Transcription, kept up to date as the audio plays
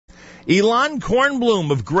Ilan Kornblum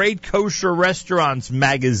of Great Kosher Restaurants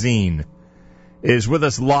magazine is with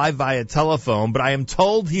us live via telephone, but I am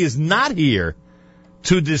told he is not here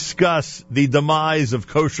to discuss the demise of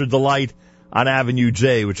Kosher Delight on Avenue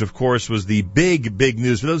J, which, of course, was the big, big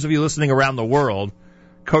news. For those of you listening around the world,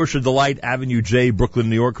 Kosher Delight, Avenue J, Brooklyn,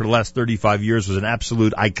 New York, for the last 35 years was an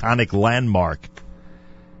absolute iconic landmark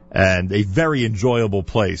and a very enjoyable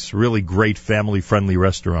place, really great family-friendly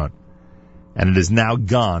restaurant. And it is now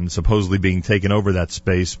gone, supposedly being taken over that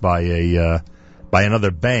space by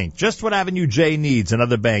another bank. Just what Avenue J needs,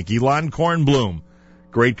 another bank. Ilan Kornblum,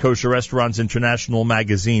 Great Kosher Restaurants International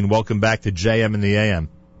magazine. Welcome back to JM in the AM.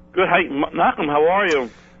 Good. Hi, Nachum. How are you?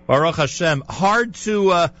 Baruch Hashem. Hard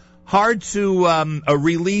to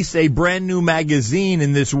release a brand new magazine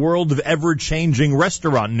in this world of ever-changing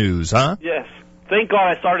restaurant news, huh? Yes. Thank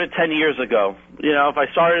God I started 10 years ago. You know, if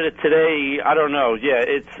I started it today, I don't know. Yeah,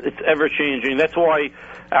 it's ever-changing. That's why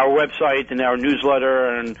our website and our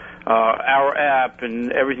newsletter and our app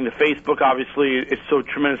and everything, the Facebook, obviously, is so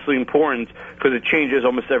tremendously important because it changes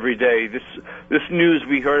almost every day. This news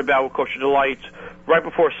we heard about with Kosher Delight right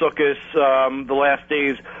before Sukkot, the last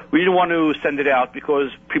days, we didn't want to send it out because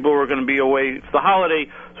people were going to be away for the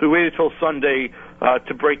holiday, so we waited till Sunday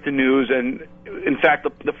to break the news. And in fact,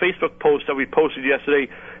 the Facebook post that we posted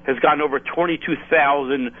yesterday has gotten over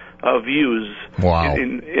 22,000 views. Wow!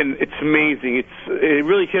 And it's amazing. It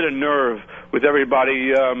really hit a nerve with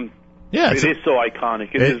everybody. Yeah, it is so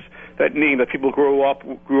iconic. It is that name that people grew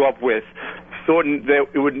up with. Thought that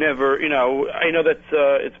it would never, you know. I know that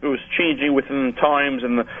it was changing within the times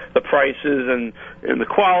and the prices and the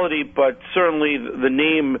quality, but certainly the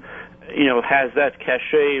name, you know, has that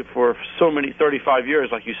cachet for so many 35 years,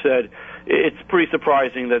 like you said. It's pretty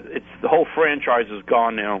surprising that the whole franchise is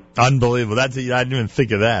gone now. Unbelievable. I didn't even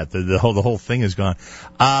think of that. The whole thing is gone.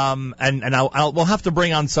 And we'll have to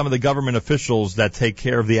bring on some of the government officials that take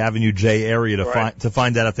care of the Avenue J area to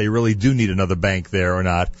find out if they really do need another bank there or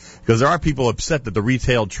not. Because there are people upset that the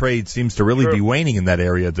retail trade seems to really be waning in that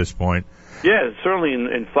area at this point. Yeah, certainly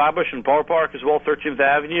in Flatbush and Borough Park as well, 13th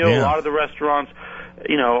Avenue. Yeah. A lot of the restaurants,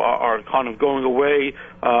 you know, are kind of going away.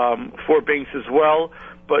 Fort Banks as well.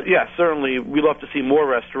 But yeah, certainly we love to see more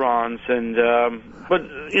restaurants, and but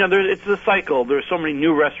you know, it's a cycle. There's so many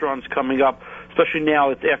new restaurants coming up, especially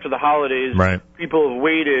now after the holidays. Right. People have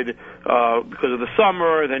waited because of the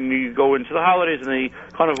summer. Then you go into the holidays, and they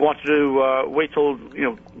kind of want to wait till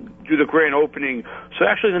do the grand opening. So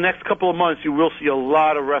actually, the next couple of months, you will see a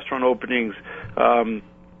lot of restaurant openings.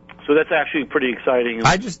 So that's actually pretty exciting.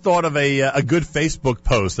 I just thought of a good Facebook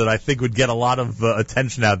post that I think would get a lot of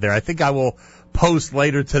attention out there. I think I will post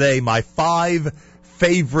later today my 5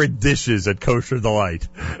 favorite dishes at Kosher Delight.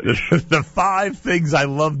 The 5 things I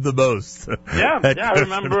love the most. Yeah, I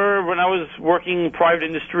remember when I was working in private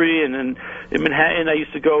industry and in Manhattan, I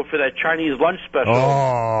used to go for that Chinese lunch special.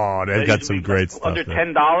 Oh, they've got some great stuff. Under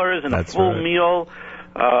 $10 and a full meal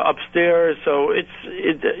upstairs. So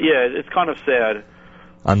it's kind of sad.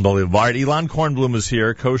 Unbelievable. All right, Ilan Kornblum is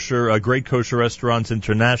here, Great Kosher Restaurants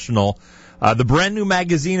International. The brand new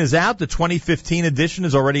magazine is out. The 2015 edition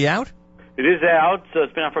is already out? It is out.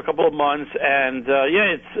 It's been out for a couple of months, and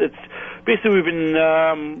it's basically we've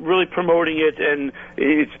been really promoting it, and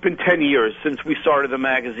it's been 10 years since we started the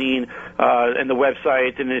magazine and the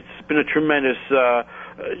website, and it's been a tremendous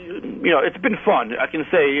it's been fun. I can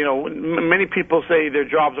say, many people say their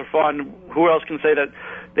jobs are fun. Who else can say that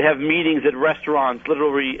they have meetings at restaurants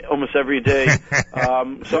literally almost every day?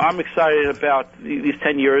 So I'm excited about these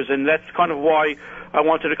 10 years, and that's kind of why I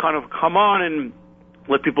wanted to kind of come on and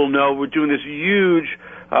let people know we're doing this huge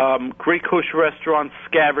Great Kosher Restaurant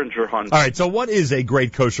scavenger hunt. All right, so what is a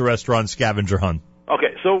Great Kosher Restaurant scavenger hunt?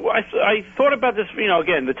 Okay, so I thought about this,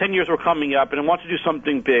 again, the 10 years were coming up, and I want to do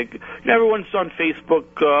something big. Everyone's done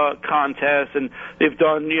Facebook contests, and they've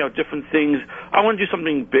done, different things. I want to do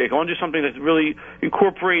something big. I want to do something that really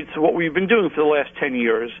incorporates what we've been doing for the last 10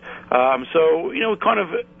 years. So, kind of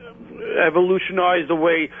evolutionized the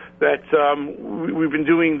way that we've been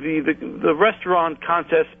doing the restaurant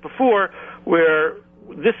contests before, where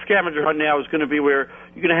this scavenger hunt now is going to be where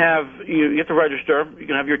you're going to have, you have to register,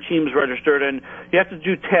 you're going to have your teams registered, and you have to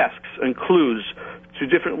do tasks and clues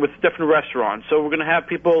with different restaurants. So we're going to have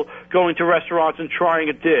people going to restaurants and trying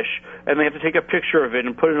a dish, and they have to take a picture of it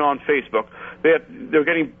and put it on Facebook. They're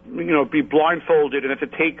getting, be blindfolded and have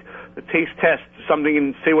to take a taste test something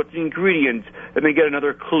and say what's the ingredient, and they get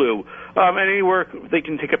another clue. Anywhere they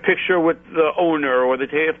can take a picture with the owner, or they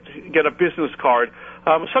have to get a business card.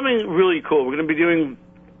 Something really cool. We're going to be doing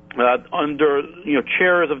under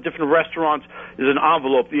chairs of different restaurants is an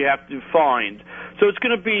envelope that you have to find. So it's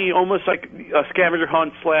going to be almost like a scavenger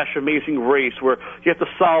hunt / amazing race where you have to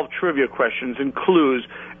solve trivia questions and clues.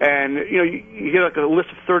 And, you get like a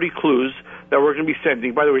list of 30 clues that we're going to be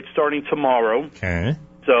sending. By the way, it's starting tomorrow. Okay.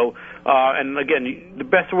 So, and again, the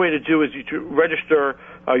best way to do is to register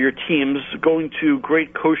your teams going to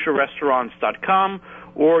greatkosherrestaurants.com,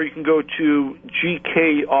 or you can go to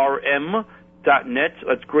GKRM.net.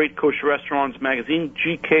 That's Great Kosher Restaurants Magazine,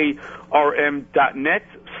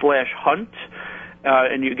 GKRM.net/hunt.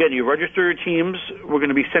 And you register your teams. We're going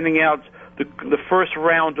to be sending out the first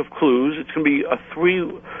round of clues. It's going to be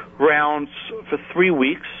 3 rounds for 3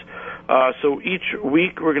 weeks. So each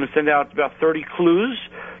week we're going to send out about 30 clues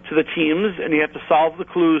to the teams, and you have to solve the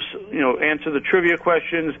clues, answer the trivia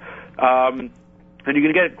questions, and you're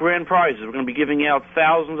going to get grand prizes. We're going to be giving out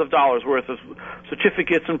thousands of dollars worth of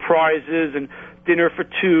certificates and prizes, and dinner for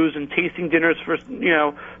twos, and tasting dinners for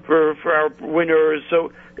our winners.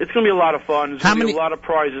 So it's going to be a lot of fun. There's going to be a lot of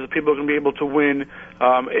prizes that people are going to be able to win.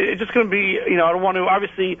 It's just going to be, I don't want to,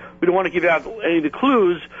 obviously, we don't want to give out any of the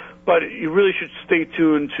clues, but you really should stay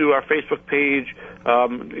tuned to our Facebook page.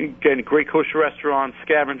 Again, Great Kosher Restaurants,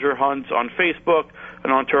 Scavenger Hunts on Facebook,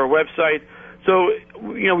 and onto our website. So,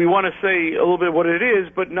 we want to say a little bit what it is,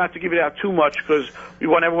 but not to give it out too much because we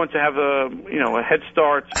want everyone to have a head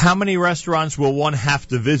start. How many restaurants will one have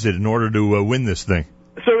to visit in order to win this thing?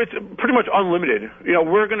 So it's pretty much unlimited.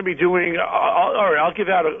 We're going to be doing, I'll give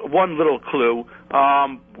out one little clue,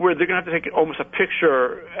 where they're going to have to take almost a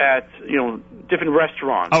picture at, different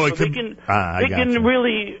restaurants. Oh, they can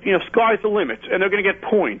really, sky's the limit, and they're going to get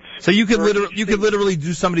points. So you could literally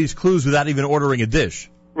do some of these clues without even ordering a dish.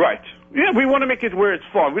 Right. Yeah, we want to make it where it's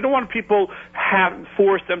fun. We don't want people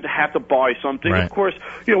force them to have to buy something. Right. Of course,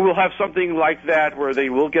 we'll have something like that where they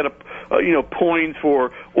will get a point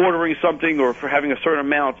for ordering something or for having a certain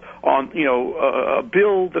amount on, a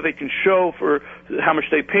bill that they can show for how much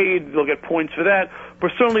they paid. They'll get points for that.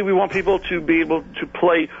 But certainly we want people to be able to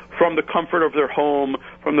play from the comfort of their home,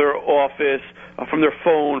 from their office, from their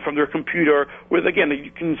phone, from their computer, where, again,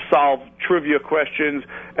 you can solve trivia questions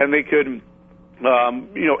and they could...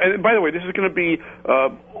 and by the way, this is going to be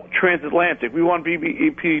transatlantic. We want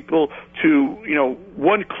people to,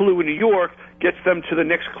 one clue in New York gets them to the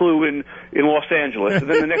next clue in Los Angeles, and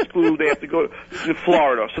then the next clue they have to go to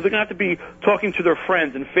Florida. So they're going to have to be talking to their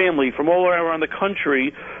friends and family from all around the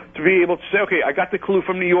country to be able to say, okay, I got the clue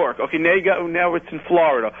from New York. Okay, now it's in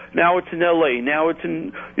Florida. Now it's in L.A. Now it's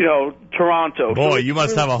in, Toronto. Boy, you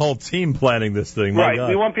must have a whole team planning this thing. My Right. God.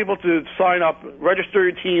 We want people to sign up, register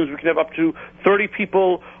your teams. We can have up to 30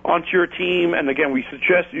 people onto your team. And again, we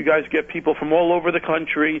suggest you guys get people from all over the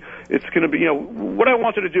country. It's going to be, what I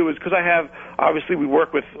wanted to do is, because obviously we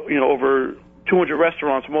work with, over 200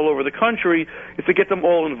 restaurants from all over the country, is to get them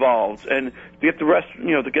all involved and to get to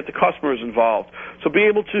get the customers involved. So be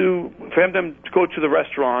able for them to go to the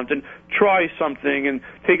restaurant and try something and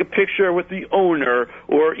take a picture with the owner,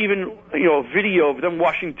 or even a video of them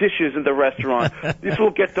washing dishes in the restaurant. This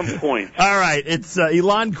will get them points. All right, it's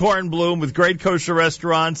Elon Kornblum with Great Kosher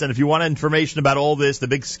Restaurants, and if you want information about all this, the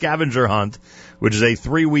big scavenger hunt, which is a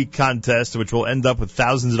 3-week contest, which will end up with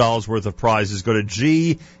thousands of dollars worth of prizes, go to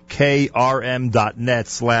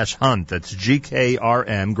GKRM.net/hunt. That's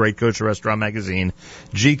GKRM, Great Kosher Restaurant Magazine,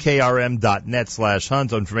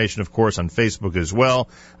 GKRM.net/hunt. Information, of course, on Facebook as well.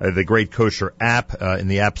 The Great Kosher app in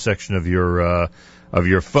the app section of your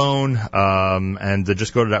phone, and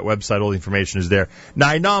just go to that website. All the information is there. Now,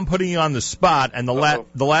 I know I'm putting you on the spot, and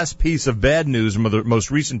the last piece of bad news, the most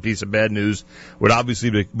recent piece of bad news, would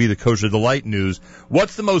obviously be the Kosher Delight news.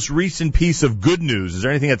 What's the most recent piece of good news? Is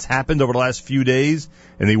there anything that's happened over the last few days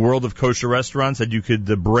in the world of kosher restaurants that you could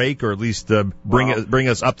break, or at least bring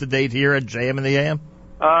us up to date here at JM and the AM?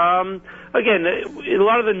 Again, a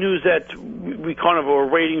lot of the news that we kind of are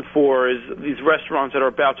waiting for is these restaurants that are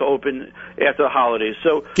about to open after the holidays.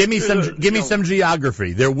 So give me some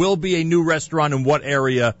geography. There will be a new restaurant in what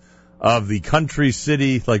area of the country,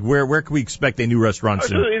 city? Like where can we expect a new restaurant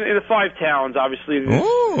soon? In the 5 towns, obviously.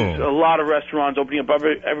 There's a lot of restaurants opening up.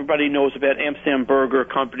 Everybody knows about Amsterdam Burger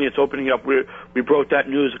Company. It's opening up. We broke that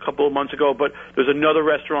news a couple of months ago. But there's another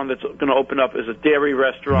restaurant that's going to open up as a dairy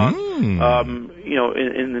restaurant. In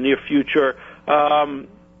the near future.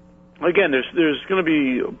 Again, there's going to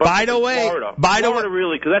be. By the way, Florida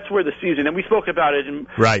really, because that's where the season. And we spoke about it. And,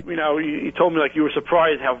 right. You told me like you were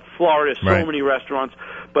surprised how Florida has so many restaurants.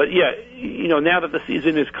 But yeah, now that the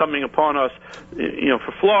season is coming upon us,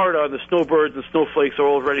 for Florida, the snowbirds and snowflakes are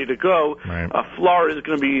all ready to go. Right. Florida is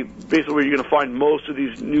going to be basically where you're going to find most of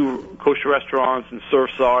these new kosher restaurants and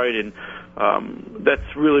Surfside and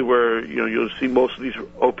that's really where you'll see most of these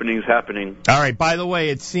openings happening. All right. By the way,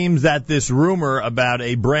 it seems that this rumor about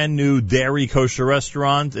a brand new dairy kosher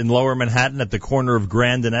restaurant in Lower Manhattan at the corner of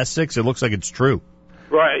Grand and Essex, it looks like it's true.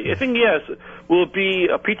 Right. I think, yes. Will it be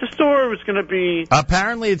a pizza store, or is it going to be...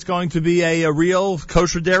 Apparently it's going to be a real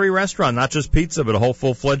kosher dairy restaurant, not just pizza, but a whole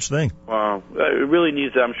full-fledged thing. Wow. It really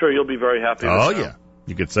needs that. I'm sure you'll be very happy with that. Oh, yeah.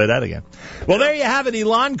 You could say that again. Well, there you have it.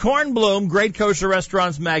 Ilan Kornblum, Great Kosher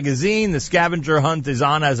Restaurants Magazine. The scavenger hunt is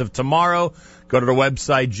on as of tomorrow. Go to the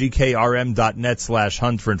website,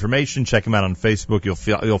 gkrm.net/hunt for information. Check him out on Facebook.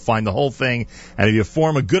 You'll find the whole thing. And if you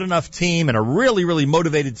form a good enough team and a really, really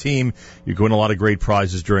motivated team, you can win a lot of great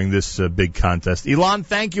prizes during this big contest. Ilan,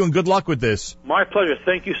 thank you and good luck with this. My pleasure.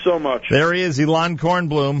 Thank you so much. There he is, Ilan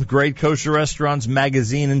Kornblum, Great Kosher Restaurants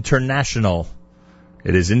Magazine International.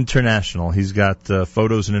 It is international. He's got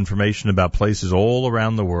photos and information about places all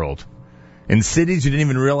around the world. In cities you didn't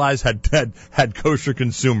even realize had kosher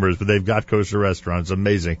consumers, but they've got kosher restaurants.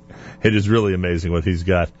 Amazing. It is really amazing what he's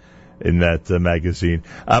got in that magazine.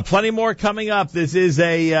 Plenty more coming up. This is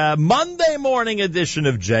a Monday morning edition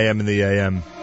of JM in the AM.